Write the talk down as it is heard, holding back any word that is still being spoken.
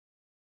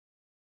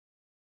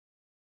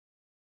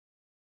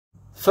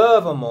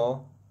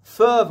Furthermore,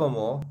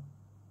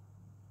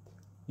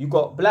 you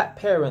got black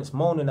parents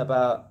moaning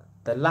about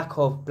the lack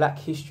of black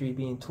history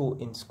being taught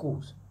in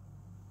schools.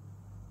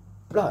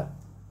 Blood.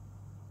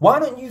 Why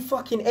don't you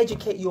fucking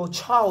educate your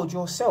child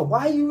yourself?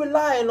 Why are you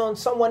relying on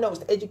someone else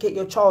to educate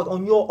your child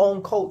on your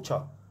own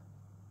culture?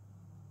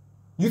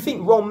 You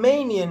think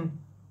Romanian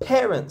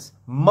parents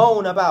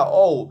moan about,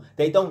 oh,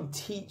 they don't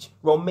teach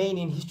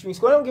Romanian history in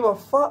school? I don't give a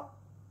fuck.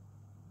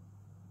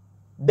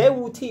 They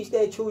will teach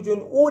their children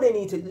all they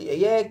need to,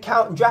 yeah,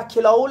 Count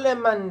Dracula, all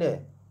them man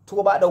there. Talk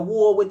about the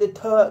war with the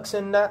Turks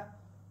and that.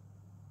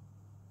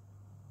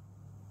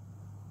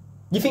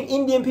 You think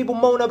Indian people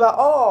moan about,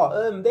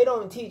 oh, they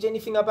don't teach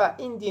anything about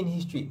Indian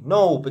history?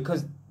 No,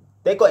 because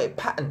they got it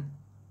patterned.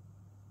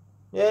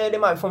 Yeah, they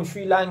might be from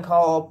Sri Lanka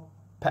or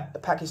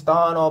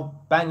Pakistan or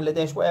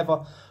Bangladesh,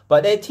 whatever.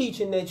 But they're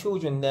teaching their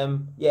children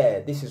yeah,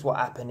 this is what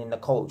happened in the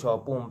culture,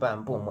 boom,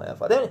 bam, boom,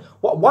 whatever. Then,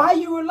 why are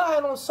you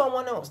relying on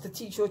someone else to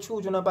teach your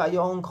children about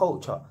your own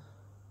culture?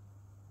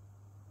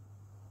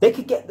 They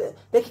could get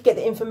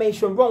the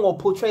information wrong or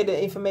portray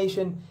the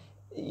information,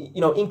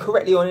 you know,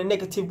 incorrectly or in a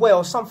negative way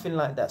or something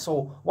like that.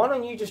 So why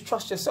don't you just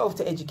trust yourself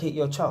to educate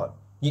your child?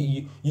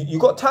 You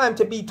got time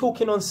to be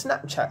talking on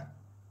Snapchat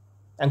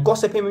and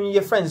gossiping with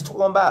your friends,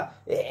 talking about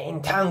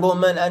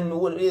entanglement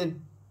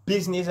and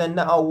business and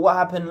that, or what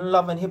happened in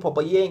love and hip hop,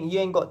 but you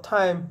ain't got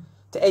time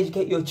to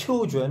educate your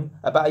children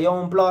about your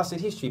own blasted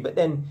history. But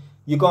then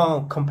you go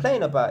and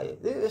complain about it.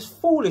 It's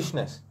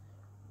foolishness.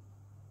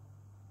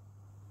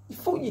 You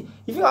think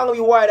I'm gonna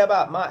be worried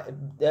about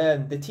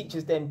the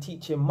teachers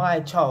teaching my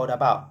child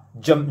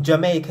about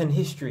Jamaican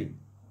history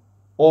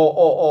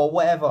or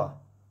whatever?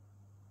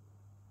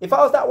 If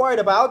I was that worried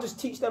about it, I'll just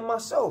teach them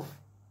myself.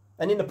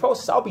 And in the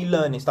process, I'll be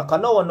learning stuff.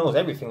 No one knows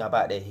everything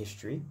about their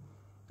history.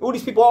 All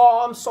these people,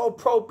 oh, I'm so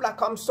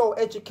pro-black, I'm so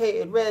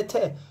educated, rare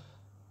tear.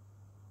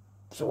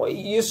 So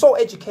you're so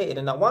educated,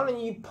 and why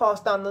don't you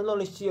pass down the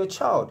knowledge to your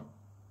child?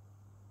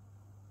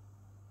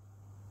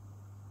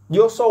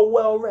 You're so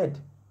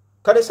well-read.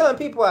 Because there's certain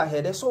people out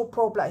here, they're so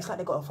pro-black, it's like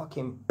they got a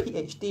fucking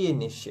PhD in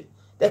this shit.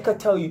 They could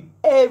tell you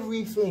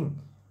everything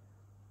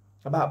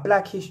about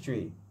black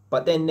history,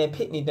 but then their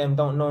pitney them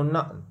don't know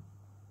nothing.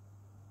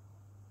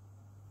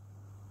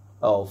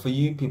 Oh, for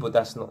you people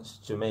that's not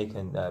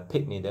Jamaican,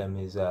 pitney them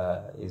is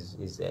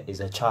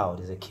a child,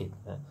 is a kid.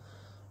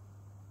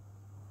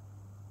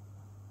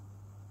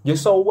 You're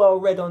so well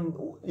read on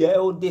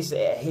all this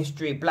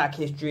history, black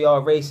history,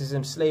 or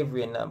racism,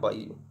 slavery, and that, but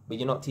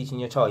you're not teaching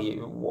your child.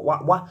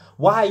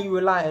 Why are you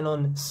relying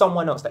on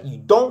someone else that you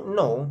don't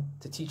know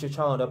to teach your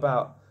child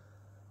about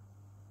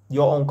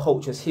your own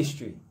culture's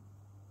history?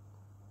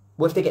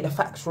 What if they get the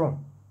facts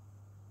wrong?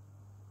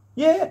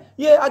 Yeah,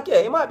 I get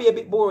it. It might be a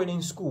bit boring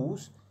in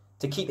schools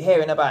to keep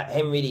hearing about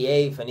Henry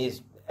VIII and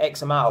his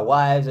X amount of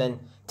wives and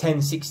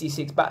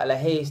 1066 Battle of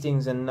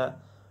Hastings and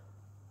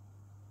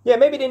yeah,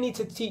 maybe they need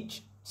to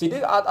teach. See,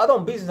 I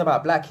don't business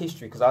about black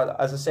history because,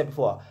 as I said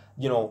before,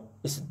 you know,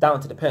 it's down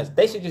to the parents.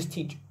 They should just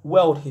teach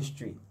world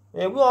history.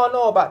 Yeah, we all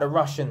know about the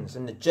Russians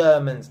and the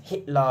Germans,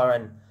 Hitler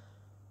and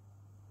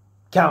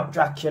Count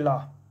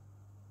Dracula.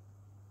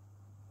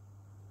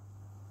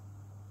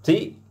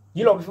 See,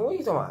 you lot before, what are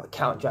you talking about?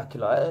 Count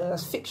Dracula?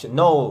 That's fiction.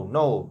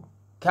 No.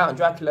 Count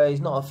Dracula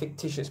is not a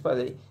fictitious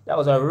person. That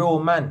was a real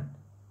man.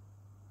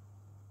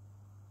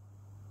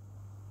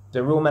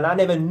 The real man. I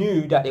never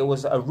knew that it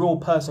was a real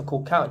person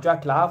called Count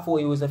Dracula. I thought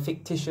he was a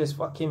fictitious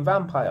fucking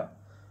vampire.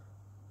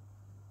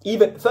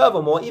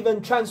 Furthermore,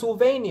 even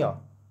Transylvania.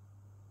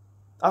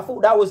 I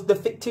thought that was the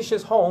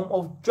fictitious home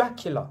of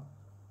Dracula.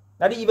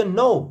 I didn't even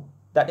know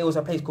that there was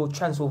a place called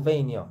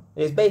Transylvania.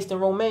 It's based in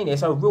Romania.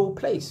 It's a real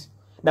place.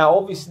 Now,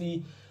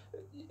 obviously,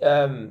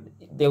 I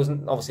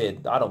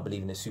don't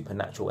believe in the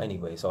supernatural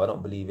anyway, so I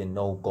don't believe in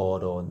no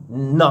god or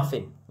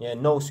nothing. Yeah,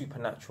 no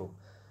supernatural.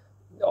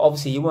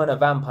 Obviously, he weren't a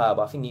vampire,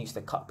 but I think he used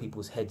to cut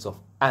people's heads off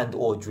and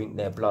or drink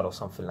their blood or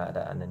something like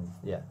that. And then,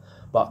 yeah.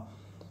 But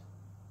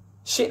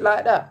shit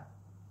like that.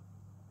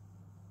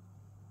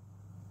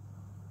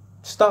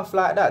 Stuff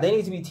like that. They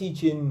need to be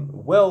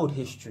teaching world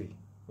history.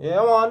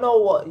 Yeah, I want to know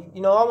what, I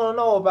want to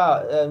know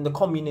about the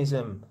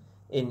communism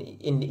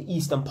in the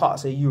eastern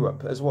parts of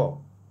Europe as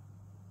well.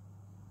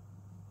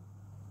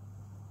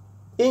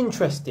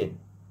 Interesting.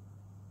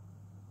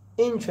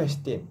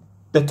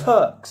 The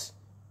Turks.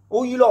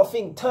 All you lot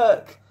think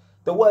Turk,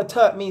 the word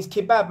Turk means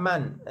kebab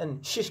man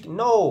and shish.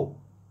 No.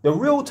 The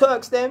real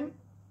Turks, them,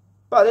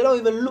 but they don't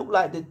even look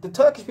like the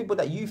Turkish people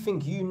that you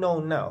think you know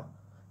now.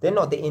 They're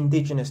not the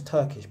indigenous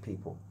Turkish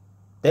people.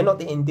 They're not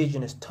the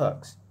indigenous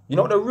Turks. You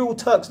know what the real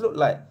Turks look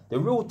like? The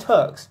real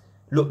Turks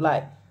look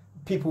like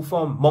people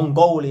from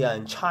Mongolia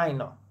and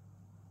China.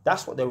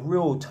 That's what the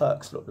real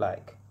Turks look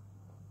like.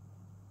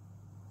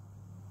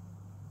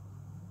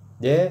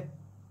 Yeah?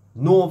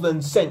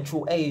 Northern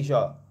Central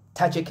Asia.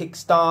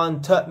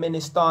 Tajikistan,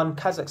 Turkmenistan,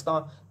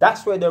 Kazakhstan.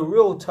 That's where the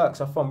real Turks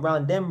are from,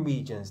 around them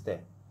regions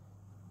there.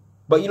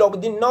 But you lot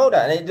didn't know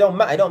that. And it don't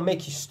matter. It don't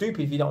make you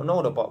stupid if you don't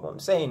know that. But what I'm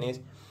saying is,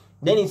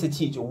 they need to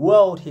teach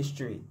world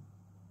history.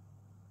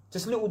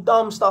 Just little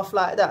dumb stuff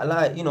like that.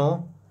 Like,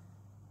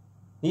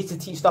 Needs to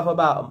teach stuff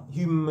about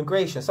human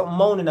migration. Stop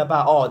moaning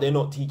about, oh, they're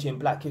not teaching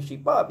black history.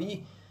 But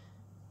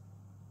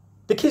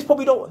the kids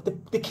probably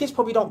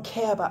don't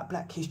care about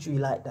black history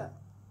like that.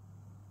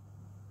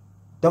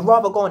 They'd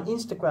rather go on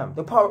Instagram.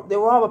 They'd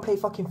rather play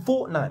fucking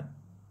Fortnite.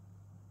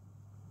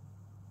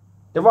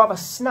 They'd rather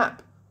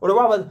snap. Or they'd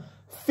rather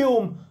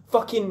film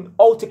fucking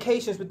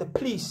altercations with the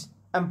police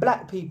and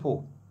black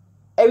people.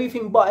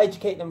 Everything but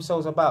educate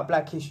themselves about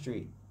black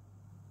history.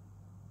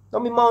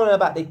 Don't be moaning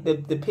about the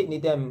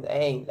pitney them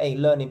ain't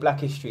learning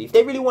black history. If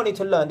they really wanted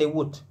to learn, they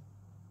would.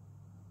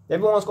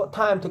 Everyone's got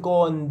time to go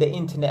on the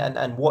internet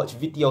and watch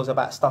videos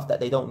about stuff that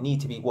they don't need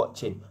to be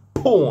watching.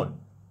 Porn.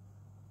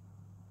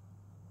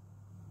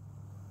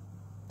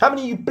 How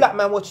many of you black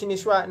men watching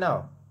this right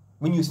now?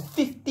 When you was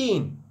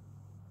 15,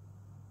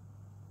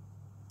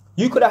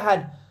 you could have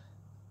had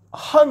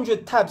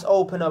 100 tabs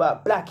open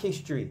about black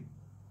history.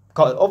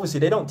 Because obviously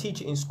they don't teach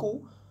it in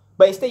school.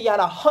 But instead you had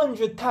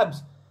 100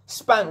 tabs.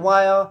 Spank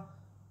wire,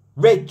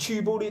 red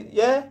tube, all this,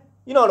 yeah?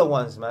 You know the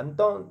ones, man.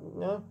 Don't, you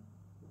know.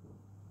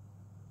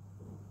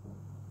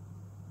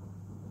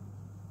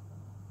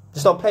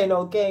 Just not playing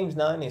no games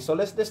now, innit? So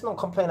let's not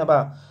complain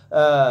about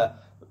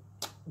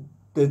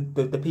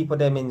the people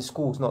them in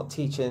schools not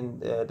teaching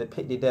the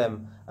pitney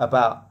them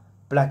about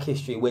black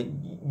history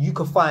when you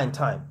can find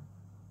time.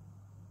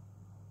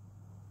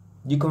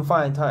 You can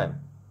find time.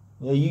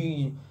 Yeah,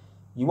 you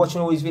watching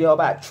all these videos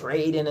about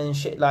trading and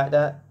shit like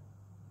that.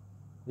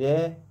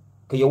 Yeah?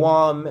 Because you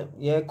want,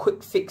 yeah,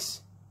 quick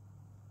fix.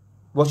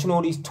 Watching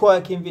all these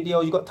twerking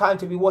videos. You got time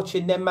to be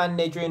watching them man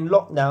there during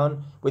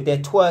lockdown with their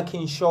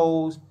twerking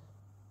shows.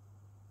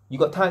 You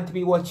got time to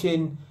be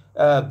watching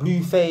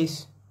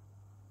Blueface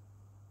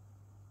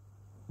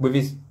with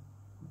his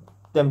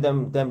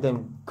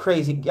them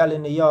crazy gal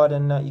in the yard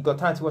and that. You got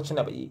time to watching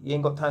that, but you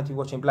ain't got time to be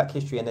watching black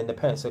history, and then the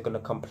parents are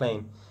gonna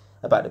complain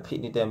about the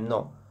pitney them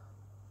not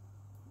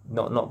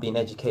being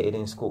educated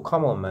in school.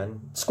 Come on,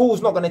 man.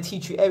 School's not gonna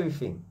teach you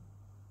everything.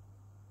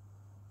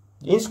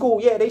 In school,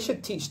 yeah, they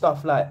should teach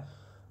stuff like,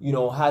 you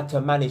know, how to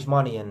manage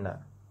money and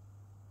that.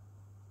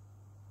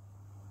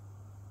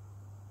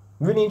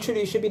 Really and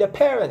truly, it should be the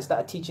parents that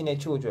are teaching their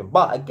children.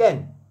 But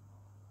again,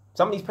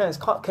 some of these parents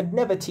could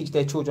never teach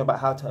their children about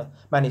how to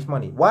manage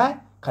money.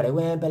 Why? Because they're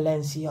wearing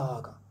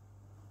Balenciaga.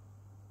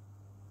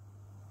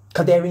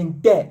 Because they're in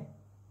debt.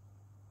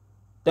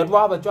 They'd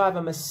rather drive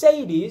a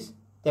Mercedes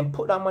than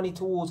put that money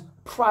towards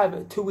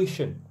private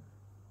tuition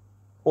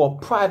or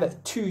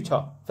private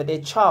tutor for their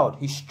child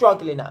who's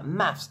struggling at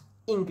maths,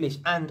 English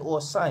and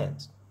or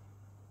science.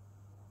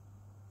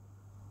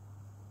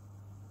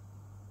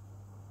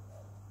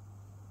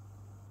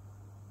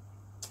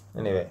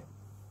 Anyway,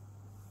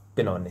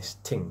 been on this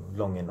thing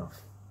long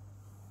enough.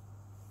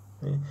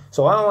 Yeah.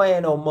 So I don't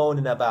hear no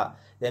moaning about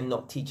them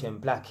not teaching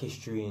black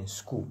history in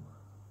school.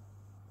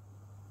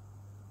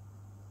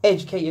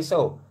 Educate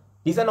yourself.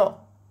 These are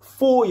not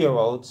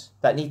 4-year-olds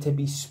that need to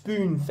be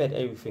spoon-fed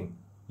everything.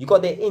 You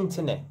got the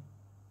internet.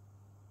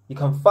 You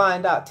can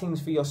find out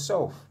things for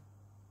yourself.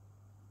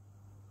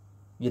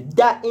 You're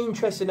that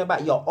interested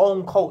about your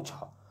own culture.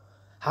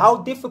 How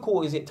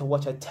difficult is it to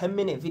watch a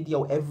 10-minute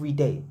video every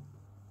day?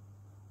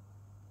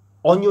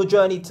 On your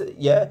journey to,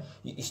 yeah,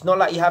 it's not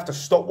like you have to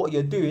stop what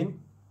you're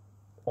doing.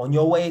 On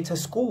your way to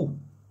school,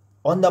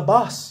 on the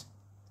bus,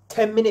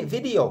 10-minute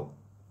video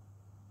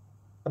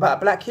about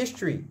black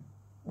history.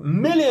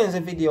 Millions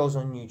of videos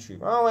on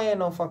YouTube. I don't hear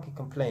no fucking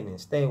complaining.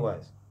 Stay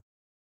wise.